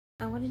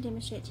I want to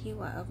demonstrate to you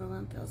what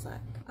overwhelm feels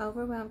like.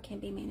 Overwhelm can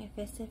be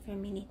manifested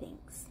from many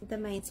things. The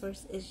main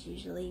source is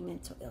usually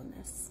mental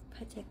illness.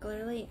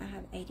 Particularly, I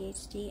have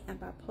ADHD and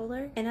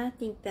bipolar, and I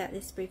think that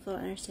this brief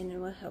little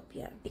understanding will help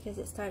you because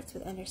it starts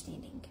with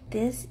understanding.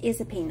 This is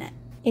a peanut.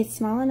 It's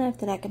small enough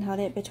that I can hold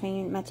it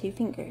between my 2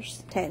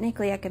 fingers.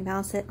 Technically, I can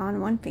balance it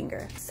on 1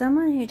 finger.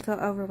 Someone who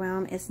feels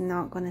overwhelmed is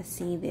not going to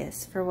see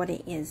this for what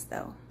it is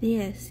though.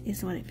 This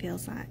is what it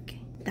feels like.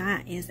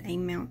 That is a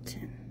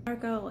mountain. Our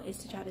goal is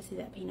to try to see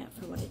that peanut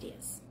for what it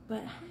is.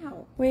 But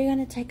how? We're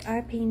going to take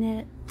our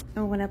peanut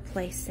and we're going to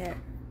place it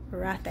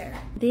right there.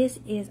 This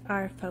is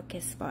our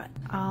focus spot.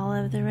 All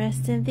of the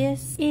rest of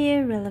this,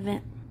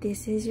 irrelevant.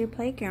 This is your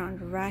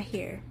playground right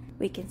here.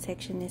 We can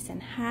section this in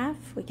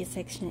half, we can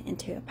section it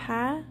into a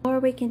pie,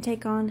 or we can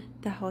take on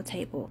the whole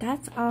table.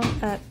 That's all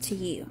up to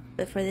you.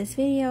 But for this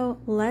video,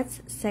 let's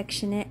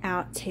section it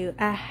out to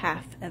a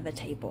half of a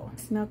table.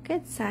 Smell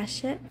good,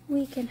 Sasha.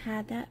 We can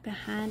hide that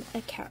behind a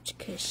couch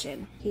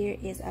cushion. Here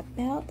is a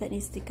belt that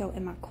needs to go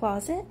in my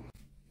closet.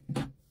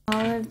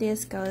 All of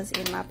this goes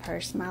in my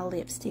purse, my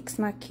lipsticks,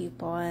 my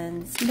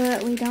coupons,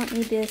 but we don't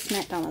need this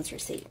McDonald's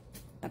receipt.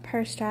 A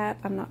purse strap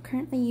I'm not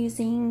currently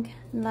using.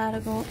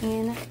 That'll go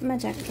in my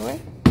jacket drawer.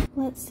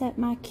 Let's set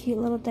my cute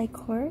little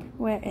decor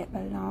where it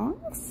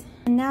belongs.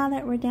 And now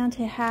that we're down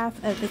to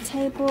half of the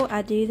table,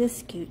 I do the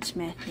scooch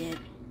method.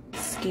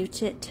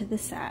 Scooch it to the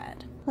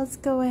side. Let's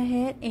go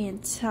ahead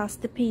and toss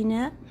the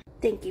peanut.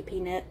 Thank you,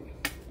 peanut.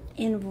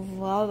 And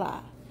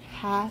voila,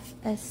 half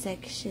a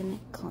section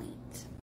clean.